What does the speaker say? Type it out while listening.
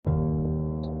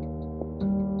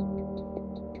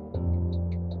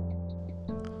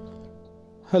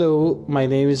Hello, my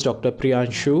name is Dr.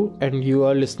 Priyanshu, and you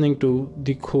are listening to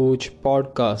the Coach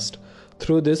podcast.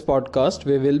 Through this podcast,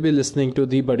 we will be listening to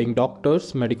the budding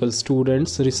doctors, medical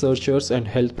students, researchers, and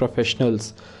health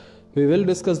professionals. We will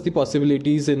discuss the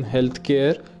possibilities in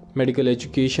healthcare, medical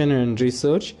education, and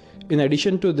research. In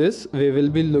addition to this, we will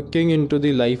be looking into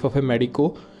the life of a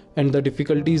medico and the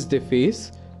difficulties they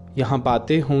face. यहाँ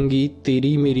बातें होंगी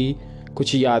तेरी मेरी,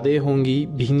 कुछ यादें होंगी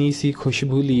भीनी सी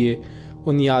खुशबू लिए,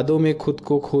 उन यादों में खुद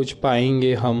को खोज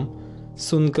पाएंगे हम,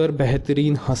 सुनकर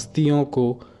बेहतरीन हस्तियों को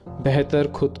बेहतर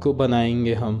खुद को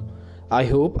बनाएंगे हम. I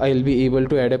hope I will be able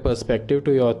to add A perspective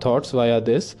to your thoughts via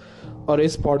this. और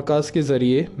इस पॉडकास्ट के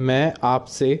ज़रिए मैं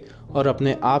आपसे और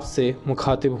अपने आप से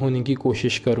मुखातिब होने की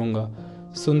कोशिश करूँगा.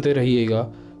 सुनते रहिएगा.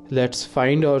 Let's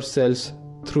find ourselves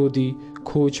through the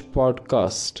खोज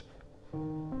podcast.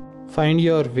 Find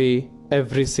your way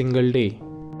every single day.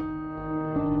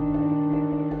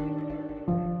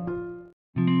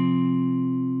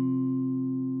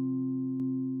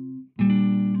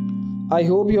 I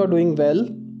hope you are doing well.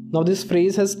 Now this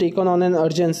phrase has taken on an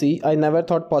urgency I never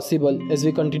thought possible as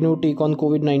we continue to take on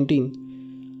COVID-19.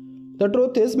 The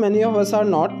truth is many of us are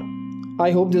not.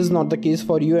 I hope this is not the case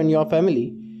for you and your family.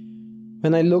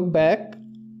 When I look back,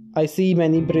 I see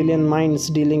many brilliant minds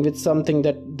dealing with something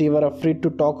that they were afraid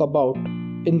to talk about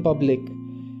in public.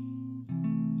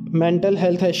 Mental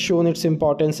health has shown its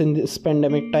importance in this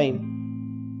pandemic time.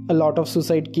 A lot of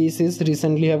suicide cases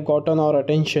recently have gotten our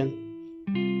attention.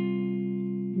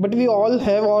 But we all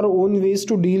have our own ways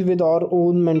to deal with our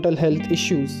own mental health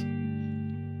issues.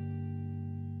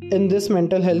 In this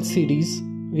mental health series,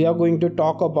 we are going to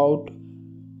talk about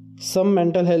some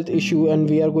mental health issue and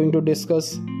we are going to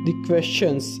discuss the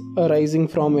questions arising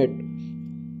from it.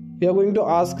 We are going to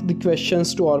ask the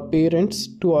questions to our parents,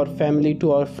 to our family,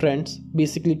 to our friends,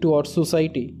 basically to our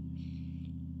society.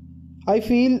 I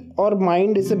feel our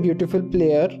mind is a beautiful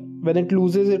player. When it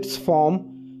loses its form,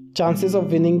 chances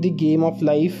of winning the game of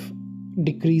life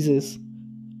decreases.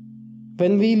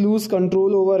 When we lose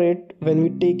control over it, when we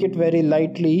take it very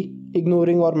lightly,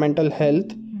 ignoring our mental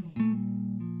health,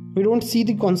 we don't see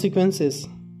the consequences.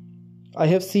 I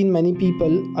have seen many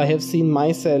people, I have seen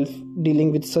myself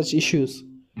dealing with such issues.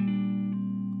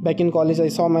 Back in college, I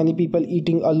saw many people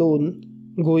eating alone,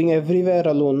 going everywhere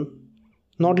alone,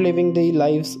 not living their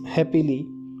lives happily,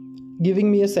 giving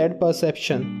me a sad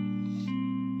perception.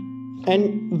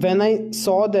 And when I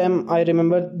saw them, I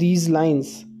remember these lines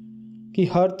कि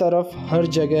हर तरफ हर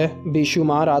जगह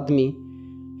बेशुमार आदमी,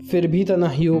 फिर भी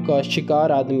तन्हाइयों का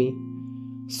शिकार आदमी,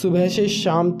 सुबह से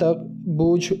शाम तक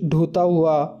बोझ ढोता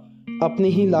हुआ अपनी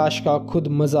ही लाश का खुद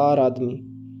मज़ार आदमी.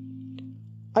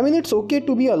 I mean, it's okay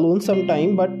to be alone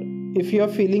sometime, but if you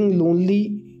are feeling lonely,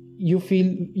 you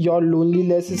feel your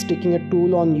loneliness is taking a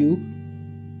toll on you,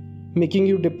 making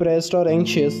you depressed or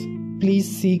anxious,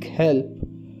 please seek help.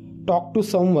 Talk to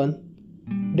someone.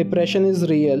 Depression is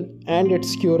real and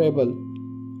it's curable.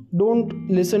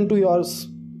 Don't listen to your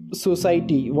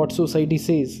society, what society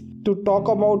says. To talk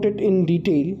about it in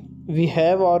detail, we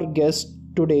have our guest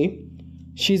today.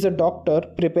 She's a doctor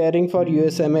preparing for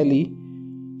USMLE.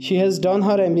 She has done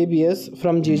her MBBS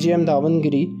from JJM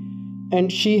Davangere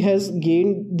and she has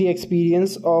gained the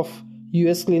experience of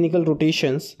US clinical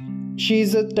rotations. She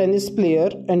is a tennis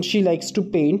player and she likes to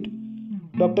paint.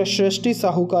 Dr. Srushti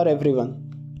Sahukar, everyone.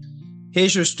 Hey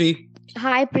Srushti.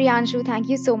 Hi Priyanshu, thank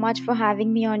you so much for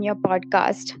having me on your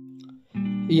podcast.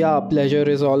 Yeah, pleasure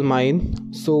is all mine.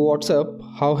 So what's up?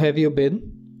 How have you been?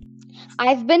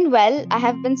 I've been well. I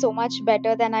have been so much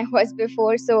better than I was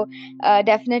before. So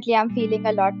definitely I'm feeling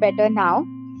a lot better now.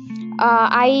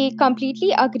 I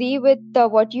completely agree with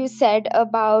what you said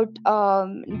about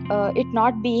it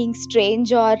not being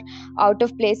strange or out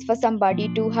of place for somebody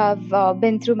to have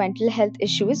been through mental health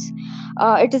issues.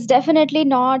 It is definitely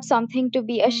not something to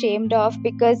be ashamed of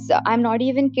because I'm not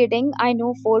even kidding. I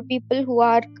know 4 people who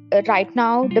are right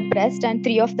now depressed and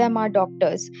 3 of them are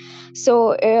doctors.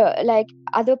 So like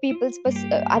other people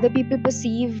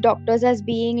perceive doctors as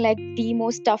being like the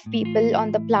most tough people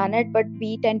on the planet, but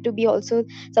we tend to be also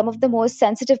some of the most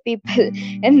sensitive people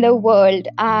in the world.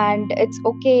 And it's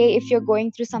okay if you're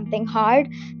going through something hard.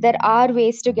 There are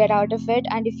ways to get out of it,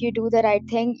 and if you do the right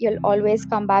thing, you'll always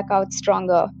come back out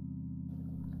stronger.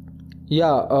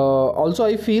 Yeah, also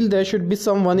I feel there should be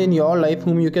someone in your life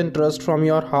whom you can trust from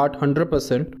your heart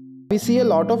 100%. We see a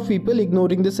lot of people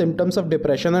ignoring the symptoms of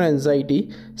depression or anxiety.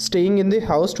 Staying in the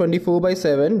house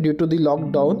 24/7 due to the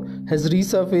lockdown has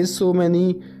resurfaced so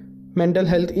many mental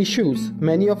health issues.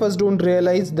 Many of us don't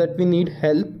realize that we need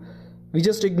help. We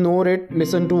just ignore it,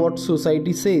 listen to what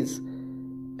society says.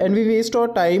 and we waste our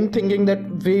time thinking that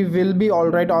we will be all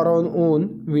right on our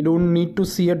own. We don't need to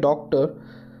see a doctor.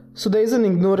 So there is an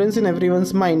ignorance in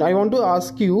everyone's mind. I want to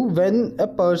ask you, when a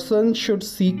person should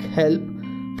seek help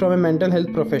from a mental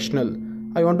health professional.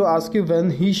 I want to ask you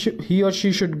when he or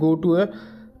she should go to a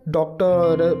doctor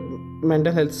or a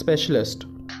mental health specialist.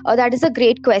 That is a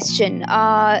great question.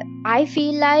 I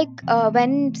feel like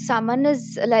when someone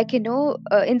is like, in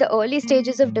the early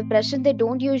stages of depression, they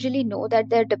don't usually know that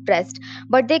they're depressed,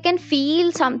 but they can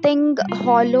feel something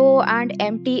hollow and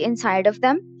empty inside of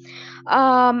them.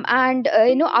 And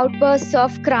outbursts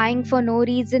of crying for no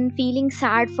reason, feeling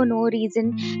sad for no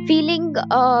reason, feeling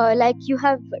like you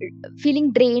have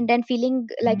feeling drained and feeling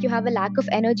like you have a lack of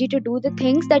energy to do the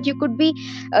things that you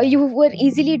were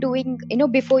easily doing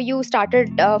before you started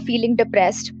feeling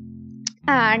depressed.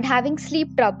 And having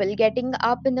sleep trouble, getting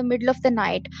up in the middle of the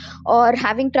night, or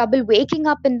having trouble waking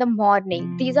up in the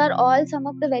morning, these are all some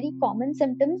of the very common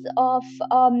symptoms of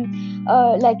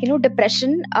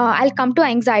depression. I'll come to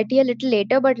anxiety a little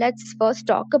later, but let's first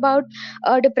talk about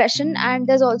depression. And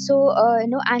there's also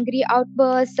angry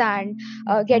outbursts and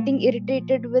getting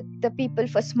irritated with the people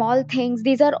for small things.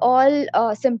 These are all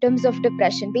symptoms of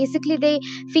depression. Basically, they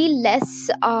feel less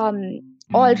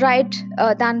all right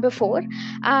than before.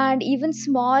 And even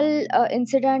small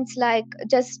incidents like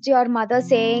just your mother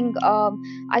saying,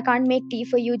 I can't make tea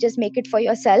for you, just make it for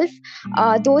yourself,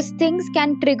 those things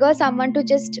can trigger someone to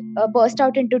just burst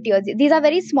out into tears. These are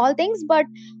very small things, but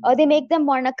they make them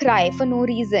want to cry for no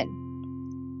reason.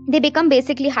 They become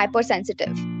basically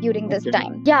hypersensitive during this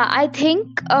time. Yeah, I think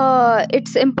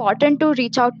it's important to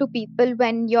reach out to people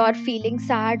when you're feeling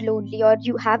sad, lonely, or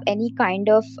you have any kind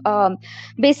of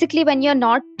basically when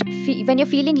when you're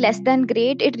feeling less than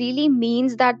great. It really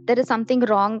means that there is something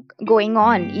wrong going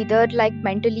on, either like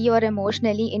mentally or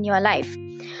emotionally in your life.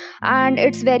 And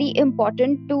it's very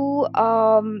important to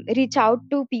reach out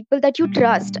to people that you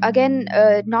trust. Again,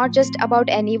 not just about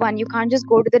anyone. You can't just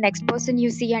go to the next person you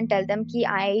see and tell them ki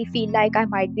I feel like I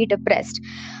might be depressed.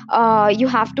 You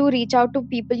have to reach out to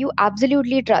people you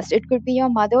absolutely trust. It could be your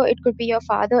mother, it could be your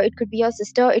father, it could be your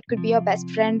sister, it could be your best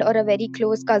friend or a very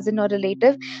close cousin or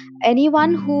relative.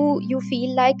 Anyone who you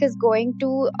feel like is going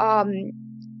to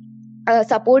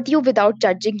support you without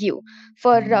judging you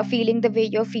for feeling the way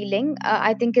you're feeling,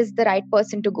 I think is the right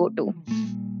person to go to.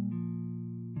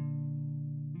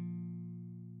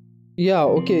 Yeah,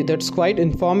 okay, that's quite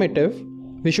informative.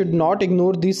 We should not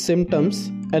ignore these symptoms,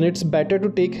 and it's better to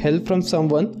take help from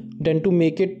someone than to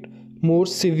make it more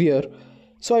severe.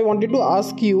 So, I wanted to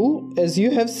ask you, as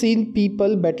you have seen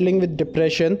people battling with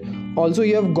depression, also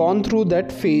you have gone through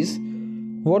that phase,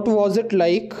 what was it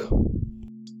like?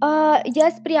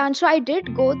 Yes, Priyanshu, I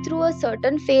did go through a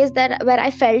certain phase where I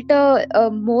felt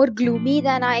more gloomy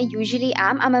than I usually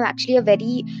am. I'm actually a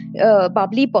very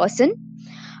bubbly person.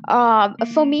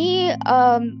 For me,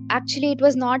 actually, it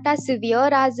was not as severe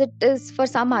as it is for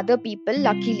some other people,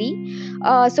 luckily.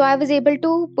 So I was able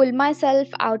to pull myself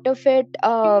out of it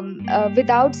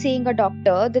without seeing a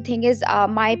doctor. The thing is,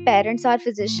 my parents are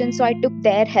physicians, so I took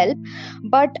their help.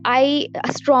 But I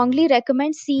strongly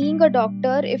recommend seeing a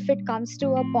doctor if it comes to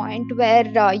a point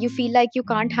where you feel like you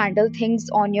can't handle things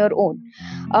on your own.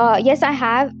 Yes,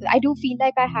 I do feel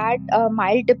like I had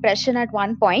mild depression at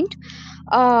one point.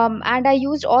 And I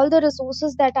used all the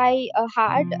resources that I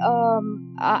had,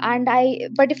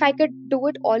 but if I could do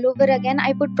it all over again,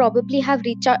 I would probably have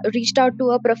reached out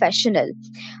to a professional.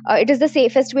 It is the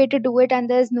safest way to do it, and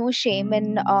there's no shame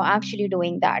in actually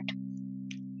doing that.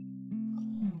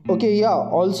 Okay, yeah.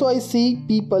 Also, I see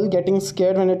people getting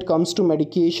scared when it comes to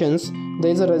medications.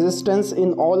 There is a resistance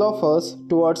in all of us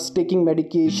towards taking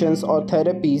medications or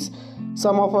therapies.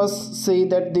 Some of us say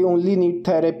that they only need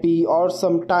therapy or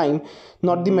some time,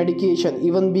 not the medication,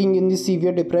 even being in the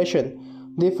severe depression.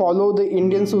 They follow the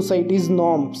Indian society's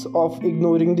norms of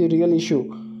ignoring the real issue.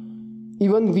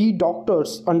 Even we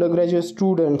doctors, undergraduate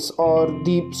students, or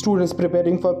the students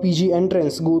preparing for PG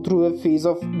entrance go through a phase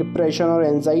of depression or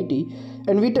anxiety,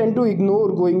 and we tend to ignore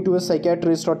going to a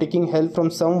psychiatrist or taking help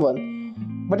from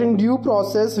someone. But in due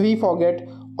process, we forget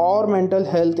our mental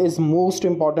health is most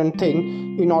important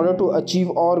thing in order to achieve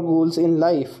our goals in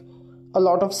life. A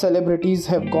lot of celebrities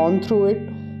have gone through it,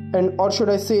 and or should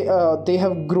I say they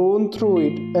have grown through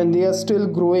it, and they are still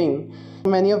growing.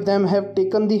 Many of them have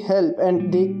taken the help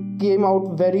and they came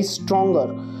out very stronger.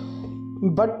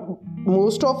 But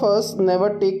most of us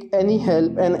never take any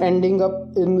help and ending up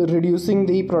in reducing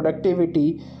the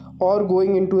productivity or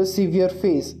going into a severe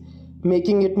phase,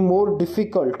 making it more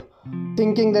difficult,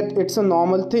 thinking that it's a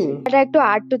normal thing. I'd like to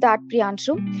add to that,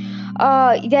 Priyanshu.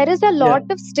 there is a Yeah.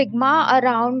 lot of stigma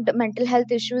around mental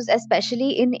health issues,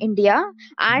 especially in India,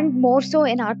 and more so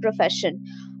in our profession.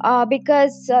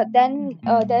 Because then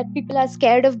that people are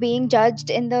scared of being judged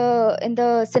in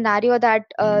the scenario that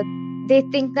they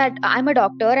think that I'm a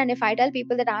doctor, and if I tell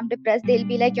people that I'm depressed, they'll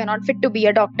be like, you're not fit to be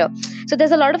a doctor. So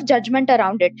there's a lot of judgment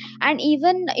around it. And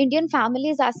even Indian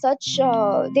families as such,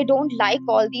 they don't like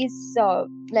all these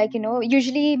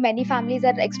usually many families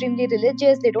are extremely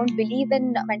religious. They don't believe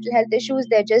in mental health issues.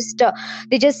 They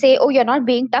just say, oh, you're not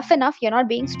being tough enough, you're not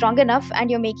being strong enough,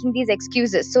 and you're making these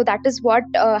excuses. So that is what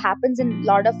happens in a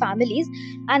lot of families,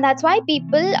 and that's why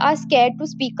people are scared to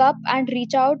speak up and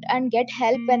reach out and get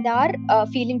help when they are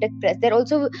feeling depressed. They're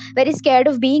also very scared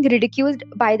of being ridiculed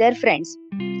by their friends.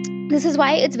 This is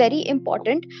why it's very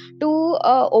important to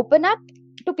open up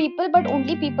to people, but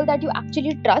only people that you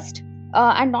actually trust,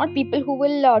 and not people who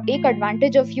will take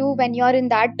advantage of you when you're in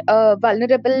that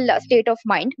vulnerable state of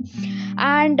mind.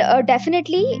 And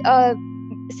definitely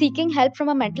seeking help from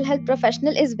a mental health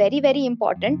professional is very very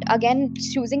important. Again,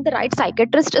 choosing the right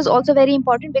psychiatrist is also very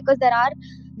important, because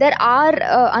there are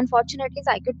unfortunately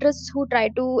psychiatrists who try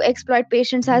to exploit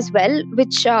patients as well,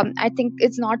 which I think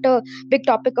is not a big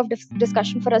topic of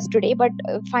discussion for us today. But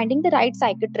finding the right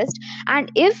psychiatrist, and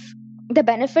if the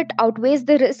benefit outweighs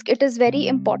the risk, it is very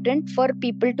important for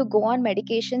people to go on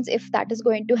medications if that is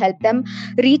going to help them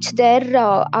reach their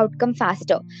outcome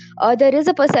faster. There is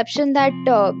a perception that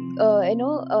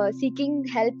seeking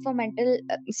help for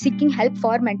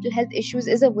mental health issues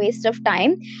is a waste of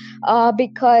time,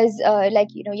 because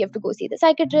you have to go see the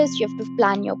psychiatrist, you have to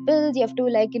plan your pills, you have to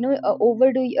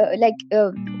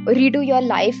redo your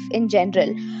life in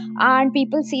general, and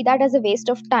people see that as a waste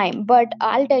of time. But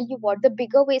I'll tell you what, the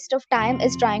bigger waste of time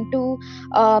is trying to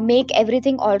make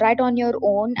everything all right on your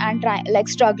own, and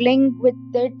struggling with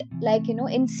it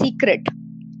in secret.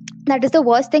 That is the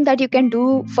worst thing that you can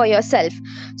do for yourself.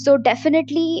 So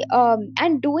definitely,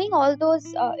 and doing all those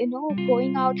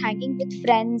going out, hanging with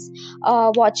friends,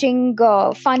 watching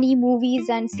funny movies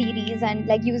and series, and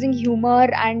using humor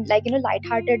and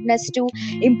lightheartedness to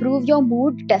improve your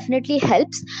mood definitely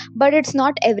helps. But it's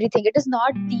not everything. It is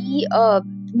not the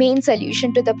main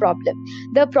solution to the problem.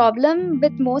 The problem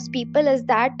with most people is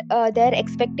that their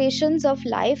expectations of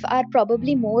life are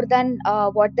probably more than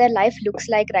what their life looks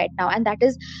like right now, and that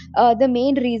is the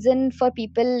main reason for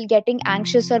people getting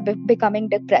anxious or becoming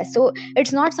depressed. So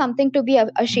it's not something to be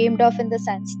ashamed of, in the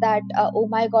sense that oh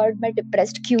my god, मैं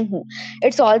depressed क्यों हूँ.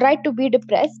 It's all right to be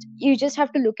depressed. You just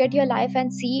have to look at your life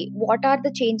and see what are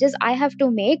the changes I have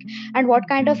to make, and what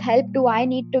kind of help do I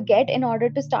need to get in order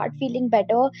to start feeling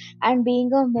better and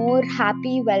being a more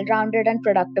happy, well-rounded and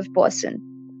productive person.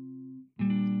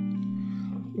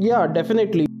 Yeah,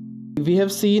 definitely. We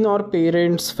have seen our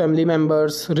parents, family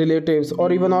members, relatives,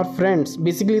 or even our friends,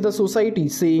 basically the society,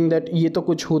 saying that ये तो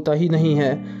कुछ होता ही नहीं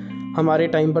है, हमारे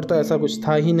time पर तो ऐसा कुछ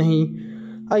था ही नहीं.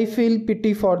 I feel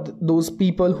pity for those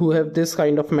people who have this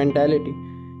kind of mentality,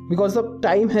 because the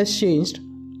time has changed.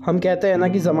 हम कहते हैं ना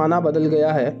कि ज़माना बदल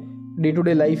गया है, डे टू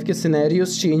डे लाइफ के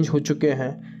सिनेरियोज चेंज हो चुके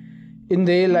हैं. In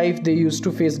their life they used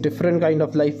to face different kind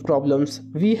of life problems,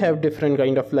 we have different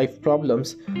kind of life problems.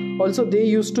 Also, they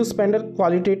used to spend a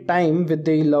quality time with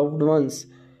their loved ones.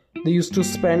 They used to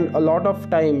spend a lot of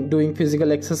time doing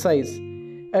physical exercise,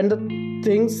 and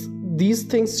these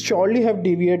things surely have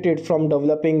deviated from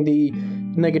developing the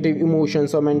negative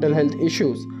emotions or mental health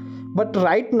issues. But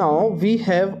right now we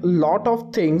have a lot of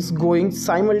things going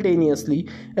simultaneously.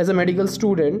 As a medical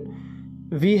student,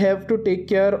 we have to take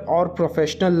care our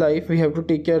professional life, we have to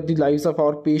take care the lives of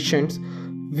our patients,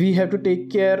 we have to take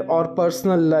care our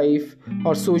personal life,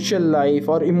 our social life,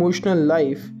 our emotional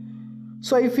life.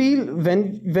 So I feel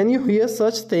when you hear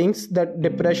such things that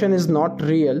depression is not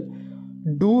real,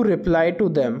 do reply to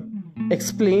them,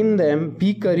 explain them,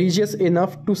 be courageous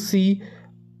enough to see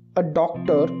a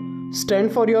doctor,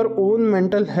 stand for your own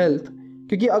mental health.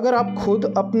 क्योंकि अगर आप खुद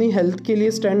अपनी health के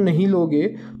लिए stand नहीं लोगे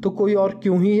तो कोई और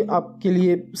क्यों ही आपके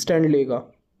लिए स्टैंड लेगा.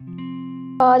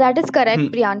 That is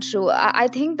correct, Priyanshu. I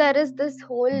think there is this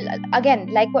whole, again,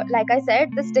 like I said,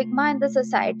 the stigma in the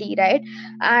society, right?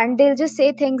 And they'll just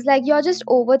say things like, you're just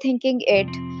overthinking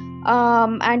it,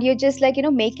 and you're just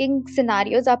making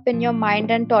scenarios up in your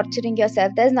mind and torturing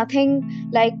yourself. There's nothing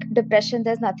like depression,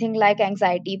 there's nothing like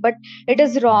anxiety. But it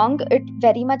is wrong. It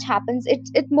very much happens.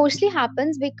 It mostly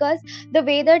happens because the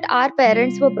way that our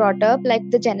parents were brought up, like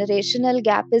the generational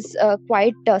gap is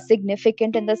quite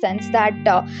significant, in the sense that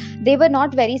they were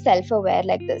not very self-aware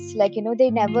like this.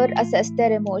 They never assessed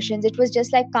their emotions. It was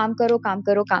just like kaam karo, kaam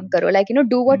karo, kaam karo,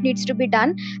 do what needs to be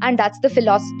done, and that's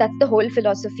the whole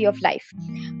philosophy of life.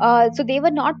 So they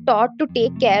were not taught to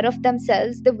take care of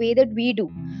themselves the way that we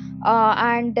do.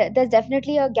 And there's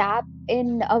definitely a gap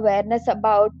in awareness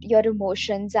about your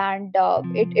emotions, and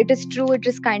it is true, it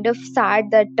is kind of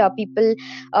sad that people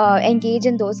engage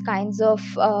in those kinds of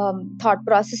thought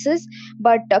processes.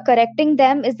 But correcting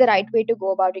them is the right way to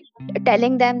go about it.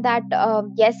 Telling them that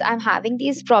yes, I'm having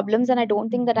these problems and I don't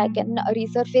think that I can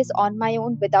resurface on my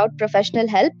own without professional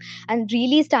help, and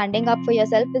really standing up for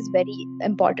yourself is very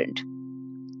important.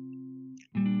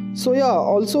 So, yeah,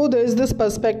 also there is this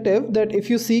perspective that if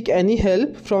you seek any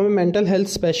help from a mental health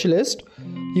specialist,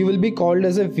 you will be called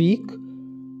as a weak.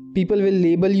 People will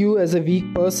label you as a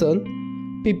weak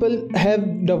person. People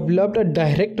have developed a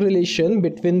direct relation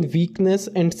between weakness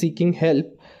and seeking help,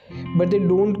 but they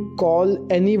don't call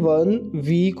anyone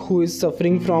weak who is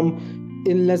suffering from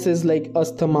illnesses like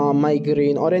asthma,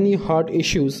 migraine, or any heart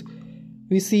issues.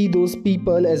 We see those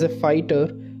people as a fighter.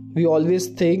 We always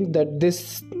think that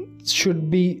this should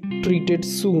be treated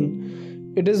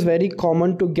soon. It is very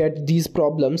common to get these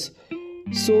problems.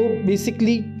 So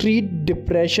basically, treat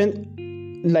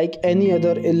depression like any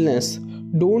other illness.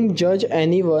 Don't judge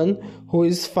anyone who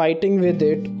is fighting with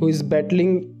it, who is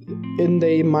battling in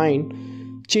their mind.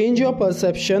 Change your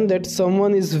perception that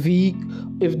someone is weak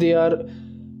if they are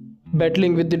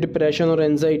battling with the depression or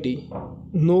anxiety.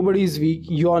 Nobody is weak.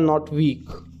 You are not weak.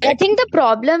 I think the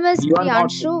problem is, You are not.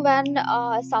 Priyanshu,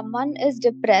 when someone is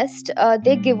depressed,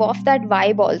 they give off that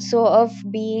vibe also of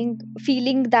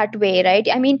feeling that way, right?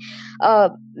 I mean,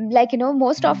 like,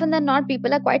 most often than not,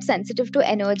 people are quite sensitive to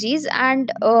energies.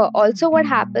 And also, what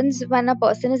happens when a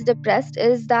person is depressed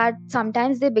is that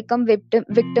sometimes they become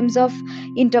victims of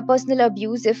interpersonal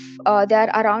abuse if they are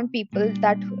around people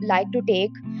that like to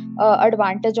take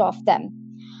advantage of them.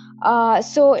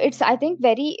 So it's, I think,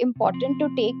 very important to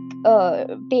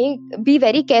be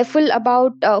very careful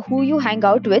about who you hang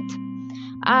out with,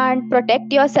 and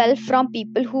protect yourself from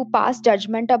people who pass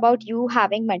judgment about you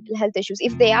having mental health issues.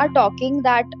 If they are talking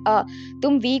that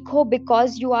tum weak ho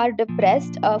because you are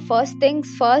depressed, first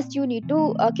things first, you need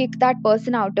to kick that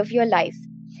person out of your life,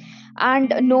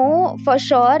 and know for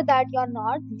sure that you're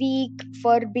not weak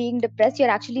for being depressed. You're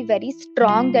actually very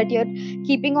strong, that you're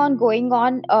keeping on going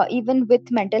on even with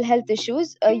mental health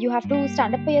issues. You have to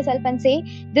stand up for yourself and say,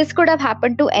 this could have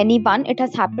happened to anyone, it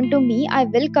has happened to me, I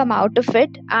will come out of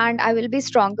it, and I will be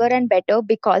stronger and better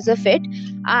because of it.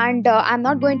 And I'm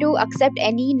not going to accept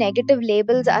any negative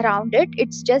labels around it.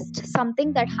 It's just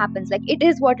something that happens, like it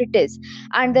is what it is,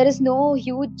 and there is no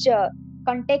huge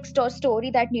context or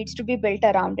story that needs to be built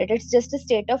around it. It's just a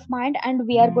state of mind, and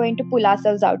we are going to pull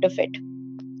ourselves out of it.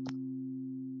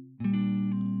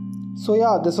 So,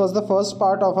 yeah, this was the first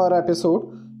part of our episode.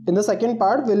 In the second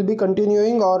part, we'll be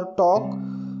continuing our talk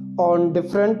on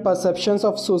different perceptions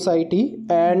of society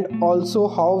and also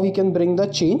how we can bring the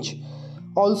change.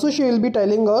 Also, she will be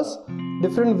telling us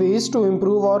different ways to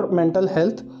improve our mental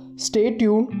health. Stay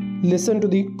tuned, listen to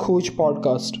the Coach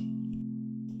podcast.